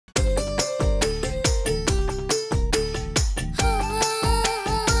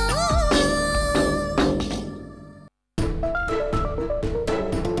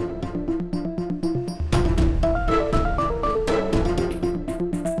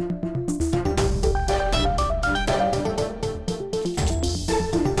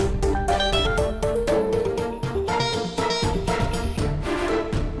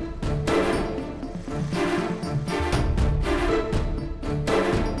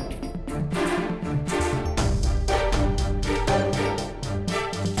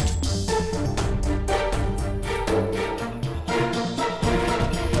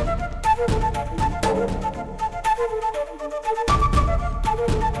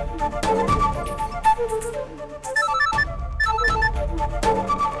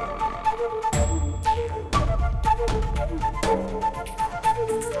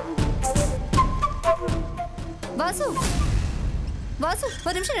வாசு வாசு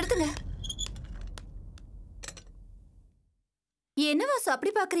ஒரு நிமிஷம் எடுத்துங்க. என்ன வாசு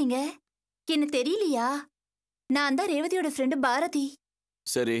அப்படி பாக்குறீங்க? என்ன தெரியலையா? நான் தான் ரேவதியோட ஃப்ரெண்டு பாரதி.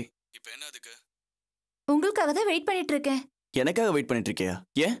 சரி, இப்போ என்ன அதுக்கு? உங்களுக்காக தான் வெயிட் பண்ணிட்டு இருக்கேன். எனக்காக வெயிட் பண்ணிட்டு இருக்கியா?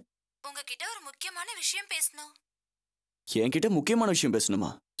 ஏன்? உங்ககிட்ட ஒரு முக்கியமான விஷயம் பேசணும். என்கிட்ட முக்கியமான விஷயம் பேசணுமா?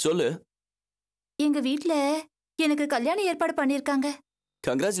 சொல்லு. எங்க வீட்ல எனக்கு கல்யாணம் ஏற்பாடு பண்ணிருக்காங்க.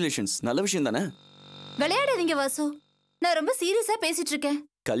 கங்க்ராச்சுலேஷன்ஸ், நல்ல விஷயம் தானே? விளையாடாதீங்க வாசு, நான் ரொம்ப சீரியஸா பேசிட்டு இருக்கேன்.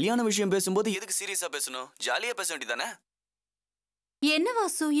 கல்யாண விஷயம் பேசும்போது எதுக்கு சீரியஸா பேசணும்? ஜாலியா பேச வேண்டியதானே? என்ன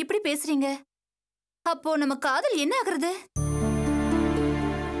வாசு இப்படி பேசுறீங்க? அப்போ நம்ம காதல் என்ன ஆகுறது?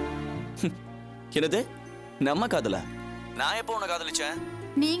 என்னது நம்ம காதலா? நான் எப்போ உன்னை காதலிச்சேன்?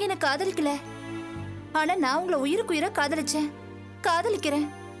 நீங்க என்ன காதலிக்கல, ஆனா நான் உங்களை உயிருக்குயிரா காதலிச்சேன், காதலிக்கிறேன்,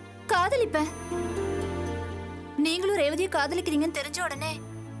 காதலிப்பேன். நீங்களும் ரேவதியை காதலிக்கிறீங்கன்னு தெரிஞ்ச உடனே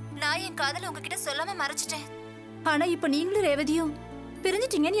நான் என் காதலை உங்ககிட்ட சொல்லாம மறைச்சிட்டேன். ஆனா இப்ப நீங்களும் ரேவதியும்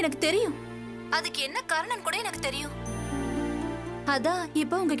பிரிஞ்சிட்டீங்கன்னு எனக்கு தெரியும். அதுக்கு என்ன காரணம் கூட எனக்கு தெரியும். அதான்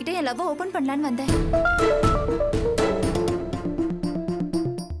இப்ப உங்ககிட்ட என் லவ் ஓபன் பண்ணலான்னு வந்தேன்.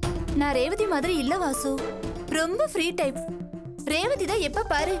 நான் ரேவதி மாதிரி இல்ல வாசு, ரொம்ப ஃப்ரீ டைப். ரேவதி தான் எப்ப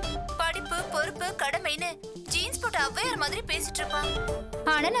பாரு படிப்பு பொறுப்பு கடமைன்னு ஜீன்ஸ் போட்டு அவ்வையார் மாதிரி பேசிட்டு இருப்பா.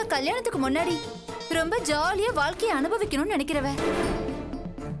 ஆனா நான் கல்யாணத்துக்கு முன்னாடி ரொம்ப ஜாலியா வாழ்க்கையை அனுபவிக்கணும்னு நினைக்கிறவ.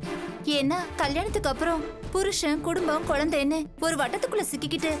 ஏன்னா கல்யாணத்துக்கு அப்புறம் புருஷன் குடும்பம் குழந்தைன்னு ஒரு வட்டத்துக்குள்ள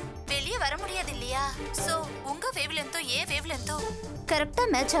சிக்கிக்கிட்டு வெளியே வர முடியாது இல்லையா? சோ உங்க வேவ்லென்த்தோ ஏ வேவ்லென்த்தோ கரெக்டா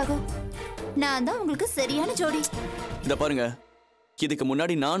மேட்ச் ஆகும். நான் தான் உங்களுக்கு சரியான ஜோடி. இத பாருங்க, இதுக்கு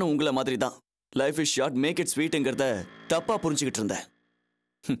முன்னாடி நானும் உங்களை மாதிரி தான் life is short make it ஸ்வீட்ங்கிறத தப்பா புரிஞ்சுக்கிட்டு இருந்தேன்.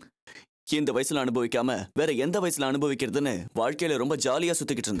 இந்த வயசுல அனுபவிக்காம வேற எந்த வயசுல அனுபவிக்கிறதுன்னு வாழ்க்கையில ரொம்ப ஜாலியா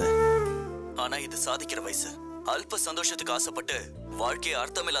சுத்திக்கிட்டு இருந்தேன். ஆனா இது சாதிக்கிற வயசு. அல்ப சந்தோஷத்துக்கு ஆசைப்பட்டு வாழ்க்கையை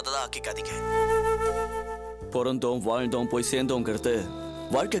அர்த்தமில்லாததா ஆக்கிக்காதீங்க. பிறந்தோம் வாழ்ந்தோம் போய் சேர்ந்தோங்கிறது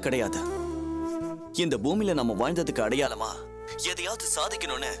வாழ்க்கை கிடையாது. இந்த பூமியில நம்ம வாழ்ந்ததுக்கு அடையாளமா எதையாவது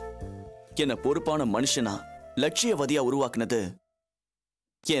சாதிக்கணும்னு என்ன பொறுப்பான மனுஷனா லட்சியவாதியா உருவாக்குனது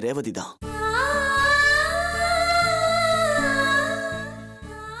என் ரேவதி தான்.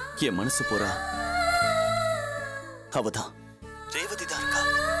 என் மனசு போறா அவதான் ரேவதி தான் இருக்கா.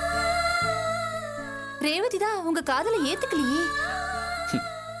 ரேவதி தான் உங்க காதலை ஏத்துக்கலையே.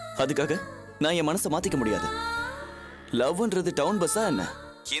 அதுக்காக நான் என் மனசை மாத்திக்க முடியாது. லவ்ன்றது டவுன் பஸ்ஸா என்ன?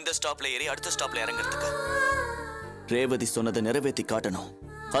 இந்த ஸ்டாப்ல ஏறி அடுத்த ஸ்டாப்ல இறங்குறதுக்கு ரேவதி சொன்னதை நிறைவேற்றி காட்டணும்.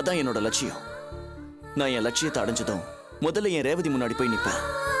 அதான் என்னோட லட்சியம். நான் என் லட்சியத்தை அடைஞ்சதும் முதல்ல என் ரேவதி முன்னாடி போய் நிப்பேன்.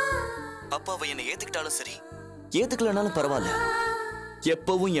 அப்பா அவ என்னை ஏத்துக்கிட்டாலும் சரி, ஏத்துக்கலனாலும் பரவாயில்ல,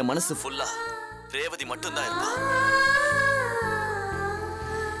 எப்பவும் என் மனசு ஃபுல்லா ரேவதி மட்டும்தான் இருப்பா.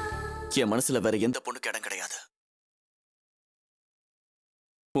 என் மனசுல வேற எந்த பொண்ணுக்கு இடம் கிடையாது.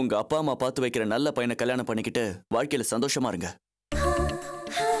 உங்க அப்பா அம்மா பார்த்து வைக்கிற நல்ல பையனை கல்யாணம் பண்ணிக்கிட்டு வாழ்க்கையில சந்தோஷமா இருங்க.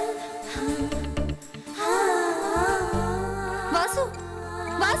 வாசு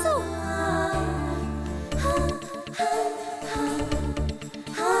வாசு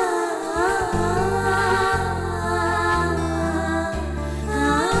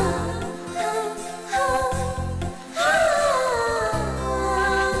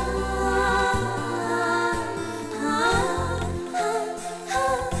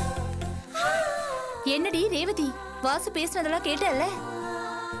என்னடி ரேவதி, வாசு பேசுனதெல்லாம் கேட்டல?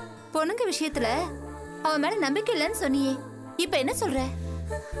 பொண்ணுங்க விஷயத்துல அவன் மேல நம்பிக்கை இல்லைன்னு சொன்னியே, இப்ப என்ன சொல்ற?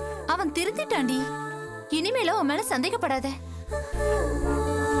 அவன் திருத்திட்டாண்டி, இனிமேலும் அவன் மேல சந்தேகப்படாத.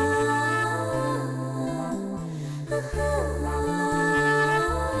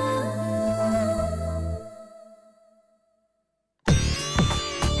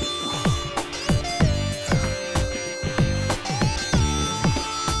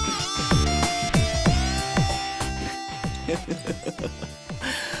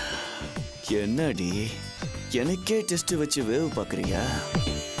 என்னடி எனக்கே டெஸ்ட் வச்சு வேவ் பாக்குறியா?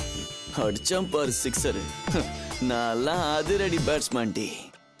 அடிச்சாம் பாரு சிக்ஸரு. நான்லாம் அதிரடி பேட்ஸ்மேன் டி.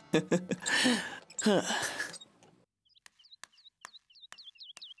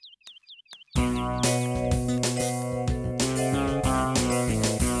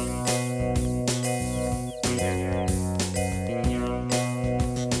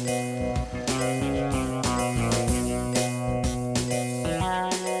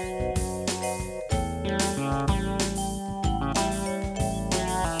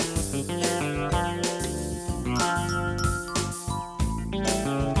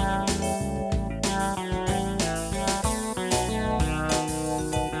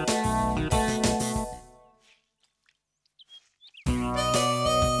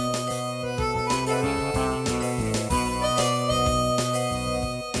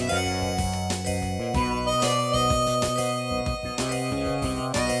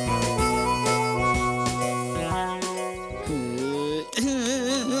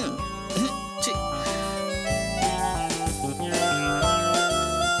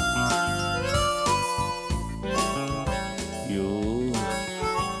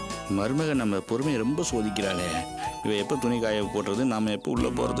 மருமக நம்ம பொறுமையை ரொம்ப சோதிக்கிறாளே. இவ எப்போ துணி காய போடுறது, நாம எப்போ உள்ள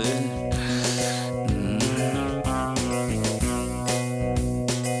போறது?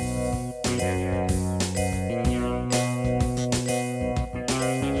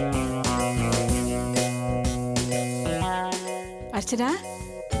 அர்ச்சனா,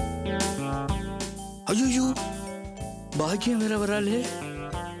 ஐயோ பாக்கியம் வேற வராளே.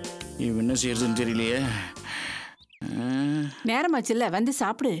 இவ என்ன செய்யறதுன்னு தெரியலையே. நேரமாச்சுல்ல, வந்து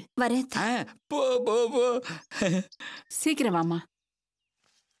சாப்பிடு. வரேன். போ போ போ. சீக்கிரம் வாமா.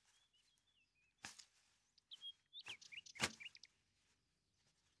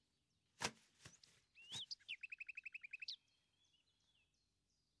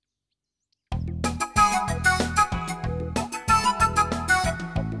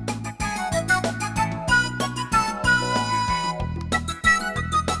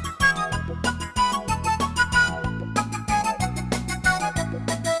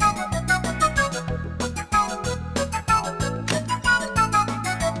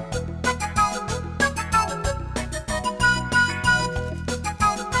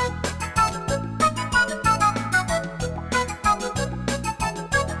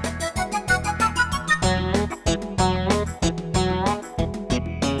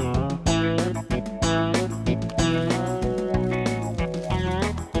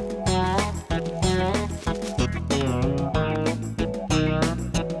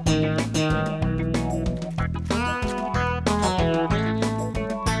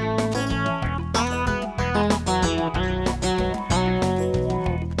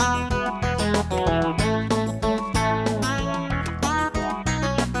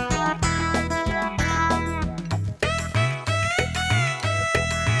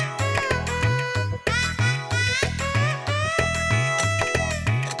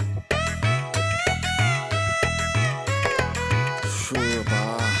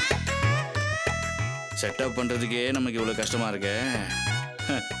 செட்டப் பண்றதுக்கே நமக்கு இவ்வளவு கஷ்டமா இருக்கு.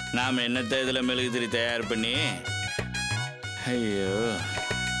 நாம என்னத்த இதுல மெழுகுதிரி தயார் பண்ணி. ஐயோ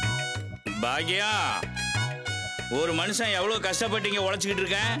பாக்யா, ஒரு மனுஷன் எவ்வளவு கஷ்டப்பட்டு உழைச்சிக்கிட்டு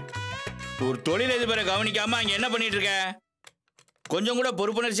இருக்கேன். ஒரு தொழிலதிபரை கவனிக்காம அங்க என்ன பண்ணிட்டு இருக்க? கொஞ்சம் கூட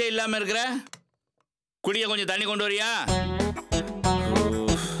பொறுப்புணர்ச்சியே இல்லாம இருக்கிற. குடிய கொஞ்சம் தண்ணி கொண்டு வரியா?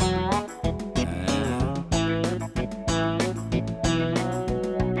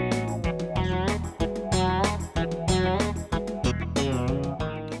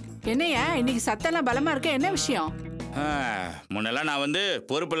 என்னையா இன்னைக்கு சத்தெல்லாம் பலமா இருக்க? என்ன விஷயம்? முன்னெல்லாம் நான் வந்து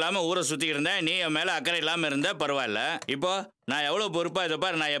பொறுப்பு இல்லாம ஊரை சுத்திக்கிட்டு இருந்தேன். நீ என் மேல அக்கறை இல்லாம இருந்த, பரவாயில்ல. இப்போ நான் எவ்வளவு பொறுப்பா இதை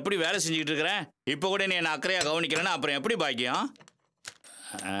பாரு, நான் எப்படி வேலை செஞ்சுக்கிட்டு இருக்கிறேன். இப்போ கூட நீ என்ன அக்கறையா கவனிக்கிறேன்னா அப்புறம் எப்படி பாக்கியம்?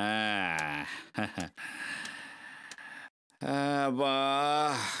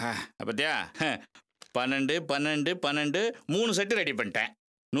 பத்தியா, 12 12 12 3 செட்டு ரெடி பண்ணிட்டேன்.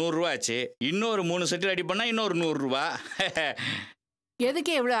 100 ரூபா ஆச்சு. இன்னொரு 3 செட்டு ரெடி பண்ணா இன்னொரு 100 ரூபா.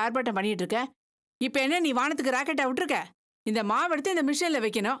 எதுக்கு எவ்வளவு ஆர்ப்பாட்டம் பண்ணிட்டு இருக்க? இப்ப என்ன நீ வானத்துக்கு ராக்கெட்டா விட்டுருக்க? இந்த மாவு எடுத்து இந்த மிஷின்ல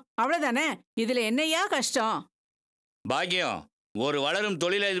வைக்கணும், அவ்வளவுதானே. இதுல என்னையா கஷ்டம்? பாக்கியம், ஒரு வளரும்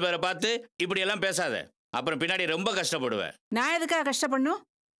தொழிலதிபரை பார்த்து இப்படி எல்லாம் பேசாத. அப்புறம் பின்னாடி ரொம்ப கஷ்டப்படுவேன். நான் எதுக்காக கஷ்டப்படணும்?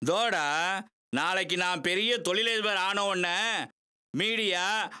 தோடா, நாளைக்கு நான் பெரிய தொழிலதிபர் ஆன உடனே மீடியா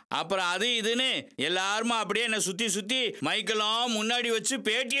அப்புறம் அது இதுன்னு எல்லாருமா அப்படியே என்ன சுத்தி சுத்தி மைக்கெல்லாம் முன்னாடி வச்சு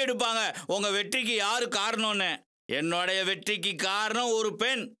பேட்டி எடுப்பாங்க. உங்க வெற்றிக்கு யாரு காரணம்னு. என்னுடைய வெற்றிக்கு காரணம் ஒரு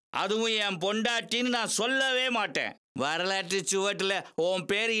பெண், அதுவும் என் பொண்டாட்டின்னு நான் சொல்லவே மாட்டேன். வரலாற்று சுவட்டுல உன்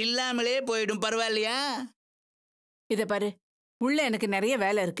பேர் இல்லாமலே போயிடும், பரவாயில்லையா? இத பாரு, உள்ள எனக்கு நிறைய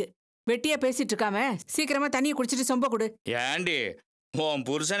வேலை இருக்கு. வெட்டியா பேசிட்டு இருக்காம சீக்கிரமா தண்ணியை குடிச்சிட்டு சொம்ப கொடு. ஏண்டி, உன்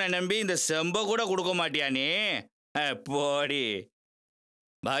புருஷனை நம்பி இந்த செம்ப கூட கொடுக்க மாட்டியா நீ? போடி.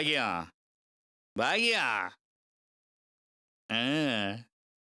 பாக்கியம், பாக்கியம்.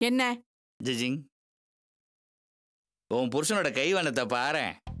 என்ன ஜிஜிங், உன் புருஷனோட கைவண்ணத்தை பாரு.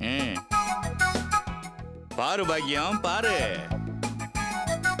 பாரு பாக்கியம், பாரு.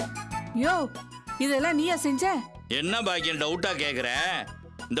 யோ, இதெல்லாம் நீயா செஞ்ச? என்ன பாக்கியம் டவுட்டா கேக்குற?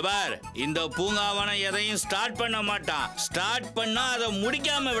 இந்த பார், இந்த பூங்காவனம் எதையும் ஸ்டார்ட் பண்ண மாட்டான். ஸ்டார்ட் பண்ணா அதை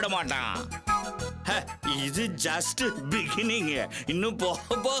முடிக்காம விட மாட்டான். இது ஜஸ்ட் பிகினிங். இன்னும்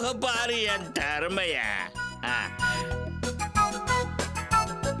போக போக பாரு என் திறமைய.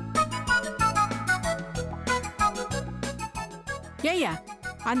 ஏய்யா,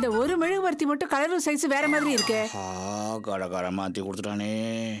 அந்த ஒரு மெழுகுவர்த்தி மட்டும் கலரும் சைஸ் வேற மாதிரி இருக்கு. கடைக்கார மாத்தி கொடுத்துட்டானே.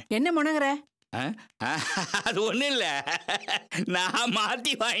 என்ன முனங்குற? அது ஒண்ணு இல்ல, நான்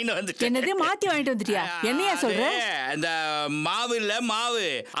மாத்தி வாங்கிட்டு வந்துட்டேன். என்னது மாத்தி வாங்கிட்டு வந்துட்டியா? என்னையா சொல்ற? இந்த மாவு இல்ல மாவு,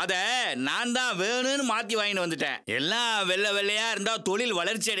 அத நான் தான் வேணும்னு மாத்தி வாங்கிட்டு வந்துட்டேன். எல்லாம் வெள்ளை வெள்ளையா இருந்தா தொழில்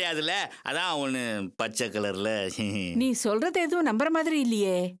வளர்ச்சி அடையாதுல்ல, அதான் ஒண்ணு பச்சை கலர்ல. நீ சொல்றது எதுவும் நம்புற மாதிரி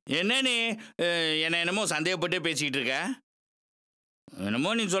இல்லையே. என்ன நீ என்ன என்னமோ சந்தேகப்பட்டே பேசிக்கிட்டு இருக்க? என்னமோ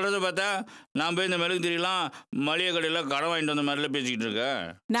நீ சொல்றத பார்த்தா நான் போய் இந்த மெழுகு தெரியலாம் மளிகை கடையில் கடை வாங்கிட்டு வந்த மாதிரிலாம் பேசிக்கிட்டு இருக்க.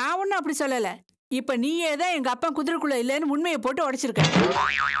 நான் ஒன்றும் அப்படி சொல்லலை. இப்போ நீயே தான் எங்கள் அப்பா குதிரைக்குள்ள இல்லைன்னு உண்மையை போட்டு உடைச்சிருக்க.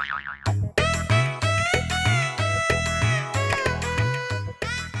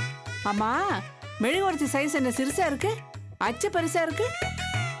 ஆமா, மெழுகுவர்த்தி சைஸ் என்ன சிறுசா இருக்கு, அச்சு பெருசா இருக்கு?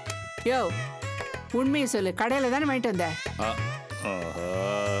 யோ, உண்மையை சொல்லு, கடையில் தானே வாங்கிட்டு வந்த?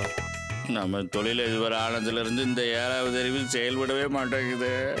 நம்ம தொழிலதிபர் ஆனதுலேருந்து இந்த 7வது அறிவில் செயல்படவே மாட்டேங்குது.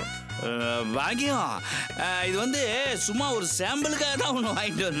 பாக்கியம், இது வந்து சும்மா ஒரு சாம்பிளுக்காக தான் ஒன்று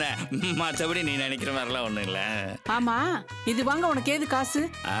வாங்கிட்டு வந்தேன், மற்றபடி நீ நினைக்கிற மாதிரிலாம் ஒன்றும் இல்லை. ஆமா, இது வாங்க உனக்கு ஏது காசு?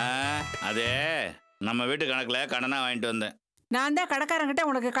 அதே நம்ம வீட்டு கணக்கில் கடனாக வாங்கிட்டு வந்தேன். நான் தான் கடைக்காரங்கிட்ட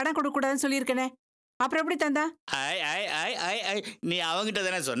உனக்கு கடன் கொடுக்க கூடாதுன்னு சொல்லியிருக்கேனே, அப்புறம் எப்படி தந்தா? நீ அவங்கிட்ட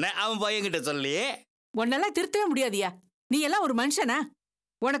தானே சொன்ன, அவன் பையன்கிட்ட சொல்லியே. உன்னெல்லாம் திருத்தவே முடியாதியா? நீ எல்லாம் ஒரு மனுஷனா?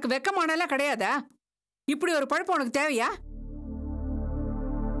 உனக்கு வெக்கமானலாம் கிடையாதா? இப்படி ஒரு பழப்பம் உனக்கு தேவையா?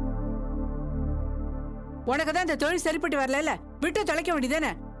 உனக்கு தான் இந்த தொழில் சரிப்பட்டு வரல, விட்டு தொலைக்க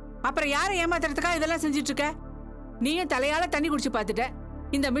வேண்டியதானே. அப்புறம் யாரை ஏமாத்துறதுக்காக இதெல்லாம் செஞ்சுட்டு இருக்க? நீயும் தலையால தண்ணி குடிச்சு பார்த்துட்ட.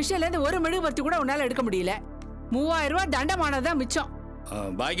 இந்த மிஷின்ல இருந்து ஒரு மெழுகுவர்த்தி கூட உன்னால எடுக்க முடியல. 3000 ரூபாய் தண்டமானதான் மிச்சம்.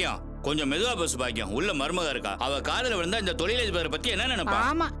 பாக்கியம், கொஞ்சம் மெதுவா பேசு பாக்கியம். உள்ள மருமக இருக்கா, அவ காதல விழுந்தா இந்த தொழிலதிபரை பத்தி என்ன நினைப்பா?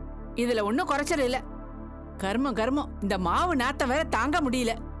 ஆமா, இதுல ஒன்னும் குறைச்சல் இல்ல. கர்மம் கர்மம், இந்த மாவு நாத்தம் வேற தாங்க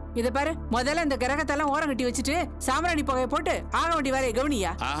முடியல. இத பாரு, முதல்ல இந்த கிரகத்தெல்லாம் ஓரம் கட்டி வச்சுட்டு சாம்பிராணி புகையை போட்டு ஆக வேண்டிய வேலையை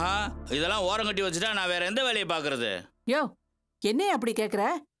கவனியா. ஆஹா, இதெல்லாம் ஓரம் கட்டி வச்சுட்டா நான் வேற எந்த வேலையை பாக்குறது? யோ, என்னைய அப்படி கேக்குற?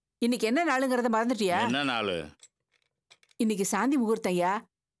 இன்னைக்கு என்ன நாளுங்கிறத மறந்துட்டியா? என்ன நாளு? இன்னைக்கு சாந்தி முகூர்த்தம் ஐயா,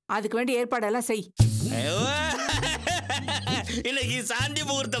 அதுக்கு வேண்டிய ஏற்பாடெல்லாம் செய். இன்னைக்கு சாந்தி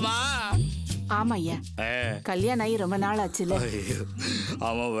முகூர்த்தமா? ஆமா ஐயா, கல்யாணம் ஆகி ரொம்ப நாள் ஆச்சுல.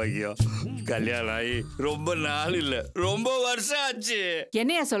 ஆமா பாக்கியம், கல்யாணம் ஆகி ரொம்ப நாள் இல்ல, ரொம்ப வருஷம் ஆச்சு.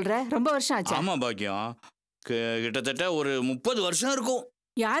 என்னையா சொல்ற, ரொம்ப வருஷம் ஆச்சு? ஆமா பாக்கியம், கிட்டத்தட்ட ஒரு 30 வருஷம் இருக்கும்.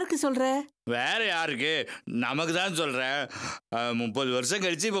 யாருக்கு சொல்ற? வேற யாருக்கு, நமக்கு தான் சொல்றேன். 30 வருஷம்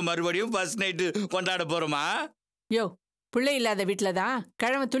கழிச்சு இப்ப மறுபடியும் ஃபர்ஸ்ட் நைட்டு கொண்டாட போறோமா? யோ, பிள்ளை இல்லாத வீட்டுலதான்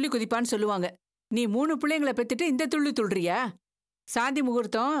கிழவன் துள்ளி குதிப்பான்னு சொல்லுவாங்க. நீ 3 பிள்ளைங்களை பெத்துட்டு இந்த துள்ளி துள்ளுறியா? சாந்தி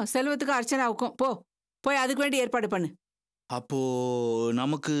முகூர்த்தம் செல்வத்துக்கு அர்ச்சனாவுக்கும், போய் அதுக்கு வேண்டி ஏற்பாடு பண்ணு. அப்போ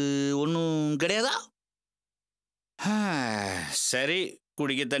நமக்கு ஒன்றும் கிடையாதா? சரி,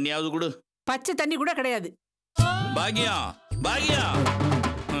 குடிக்க தண்ணியாவது கொடு. பச்சை தண்ணி கூட கிடையாது. பாக்கியம் பாக்கியம்,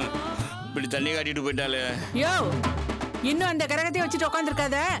 இப்படி தண்ணி காட்டிட்டு போயிட்டாலே. யோ, இன்னும் அந்த கிரகத்தையும் வச்சுட்டு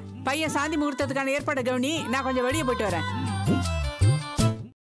உட்காந்துருக்காத. பையன் சாந்தி முகூர்த்தத்துக்கான ஏற்பாடு கவனி, நான் கொஞ்சம் வெளியே போயிட்டு வரேன்.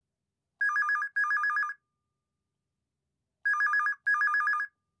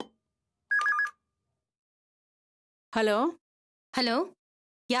 ஹலோ ஹலோ,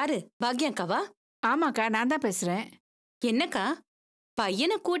 யாரு? பாக்யாக்காவா? ஆமாக்கா, நான் தான் பேசுறேன். என்னக்கா,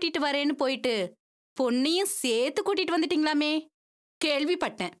 பையனை கூட்டிட்டு வரேன்னு போயிட்டு பொண்ணையும் சேர்த்து கூட்டிட்டு வந்துட்டீங்களாமே,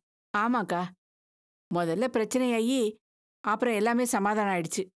 கேள்விப்பட்டேன். ஆமாக்கா, முதல்ல பிரச்சனையாகி அப்புறம் எல்லாமே சமாதானம்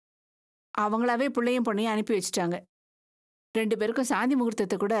ஆயிடுச்சு. அவங்களாவே பிள்ளையும் பொண்ணையும் அனுப்பி வச்சுட்டாங்க. 2 பேருக்கும் சாந்தி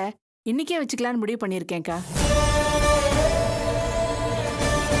முகூர்த்தத்தை கூட இன்னைக்கே வச்சுக்கலான்னு முடிவு பண்ணியிருக்கேன்க்கா.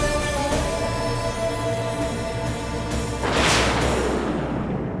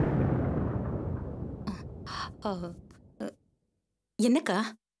 என்னக்கா,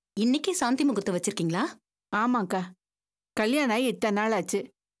 இன்னைக்கே சாந்தி முகூர்த்தம் வச்சிருக்கீங்களா? ஆமாக்கா, கல்யாணம் ஆகி இத்தனை நாள் ஆச்சு.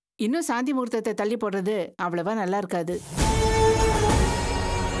 இன்னும் சாந்தி முகூர்த்தத்தை தள்ளி போடுறது அவ்வளவா நல்லா இருக்காது.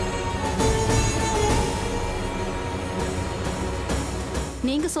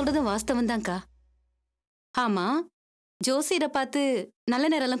 நீங்க சொல்றது வாஸ்தவம் தான்க்கா. ஆமா, ஜோசியரை பார்த்து நல்ல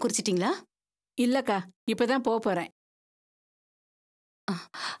நேரம்லாம் குறிச்சிட்டீங்களா? இல்லக்கா, இப்பதான் போறேன்.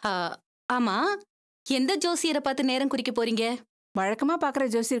 ஆமா, எந்த ஜோசியரை பார்த்து நேரம் குறிக்க போறீங்க? வழக்கமா பாக்குற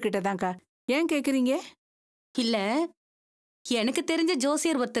ஜோசியர்கிட்ட தான்க்கா. ஏன் கேக்குறீங்க? இல்ல, எனக்கு தெரிஞ்ச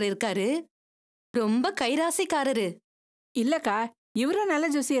ஜோசியர் ஒருத்தர் இருக்காரு, ரொம்ப கைராசிக்காரரு. இல்லக்கா, இவரும் நல்ல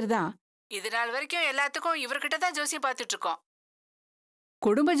ஜோசியர் தான். இது நாள் வரைக்கும் எல்லாத்துக்கும் இவர்கிட்ட தான் ஜோசியம் பார்த்துட்டு இருக்கோம்.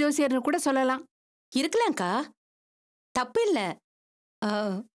 குடும்ப ஜோசியர்னு கூட சொல்லலாம். இருக்கலாம்க்கா, தப்பு இல்ல.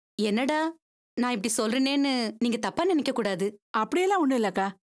 என்னடா நான் இப்படி சொல்றேனேன்னு நீங்க தப்பா நினைக்க கூடாது. அப்படியெல்லாம் ஒண்ணும் இல்லக்கா,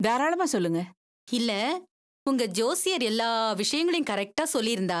 தாராளமா சொல்லுங்க. இல்ல, உங்க ஜோசியர் எல்லா விஷயங்களையும் கரெக்டா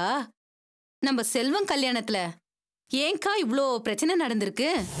சொல்லியிருந்தா நம்ம செல்வம் கல்யாணத்துல ஏன்க்கா இவ்ளோ பிரச்சனை நடந்திருக்கு?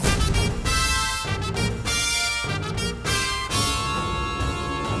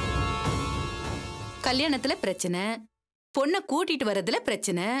 கல்யாணத்துல பிரச்சனை, பொண்ணை கூட்டிட்டு வர்றதுல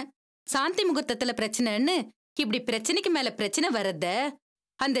பிரச்சனை, சாந்தி முகூர்த்தத்துல பிரச்சனைன்னு இப்படி பிரச்சனைக்கு மேல பிரச்சனை வர்றத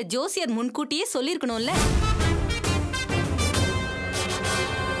அந்த ஜோசியர் முன்கூட்டியே சொல்லிருக்கணும்ல.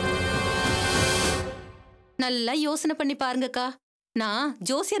 நல்லா யோசனை பண்ணி பாருங்கக்கா. நான்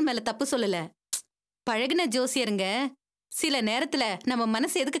ஜோசியர் மேல தப்பு சொல்லல. பழகின ஜோசியருங்க சில நேரத்துல நம்ம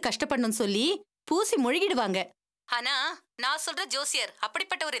மனசு எதுக்கு கஷ்டப்படணும்னு சொல்லி பூசி மொழிகிடுவாங்க. ஆனா நான் சொல்ற ஜோசியர்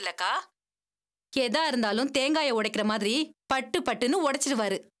அப்படிப்பட்டவர் இல்லக்கா. எதா இருந்தாலும் தேங்காயை உடைக்கிற மாதிரி பட்டு பட்டுன்னு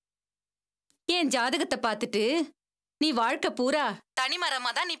உடைச்சிடுவாரு. என் ஜாதகத்தை பார்த்துட்டு நீ வாழ்க்கை பூரா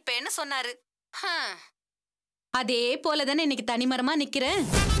தனிமரமா தான் நிப்பேன்னு சொன்னாரு. அதே போலதானே இன்னைக்கு தனிமரமா நிக்கிறேன்.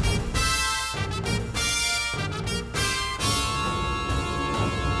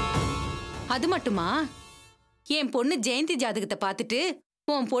 அது மட்டுமா, என் பொண்ணு ஜெயந்தி ஜாதகத்தை பார்த்துட்டு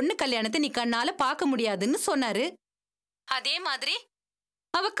உன் பொண்ணு கல்யாணத்தை நீ கண்ணால பார்க்க முடியாதுன்னு சொன்னாரு. அதே மாதிரி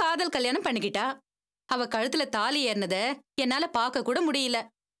அவ காதல் கல்யாணம் பண்ணிக்கிட்டா. அவ கழுத்துல தாலி ஏறினத என்னால பார்க்க கூட முடியல.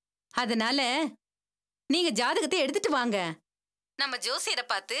 அதனால நீங்க ஜாதகத்தை எடுத்துட்டு வாங்க, நம்ம ஜோசியரை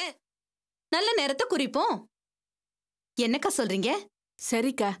பார்த்து நல்ல நேரத்தை குறிப்போம். என்னக்கா சொல்றீங்க?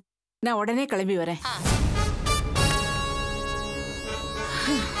 சரிக்கா, நான் உடனே கிளம்பி வரேன்.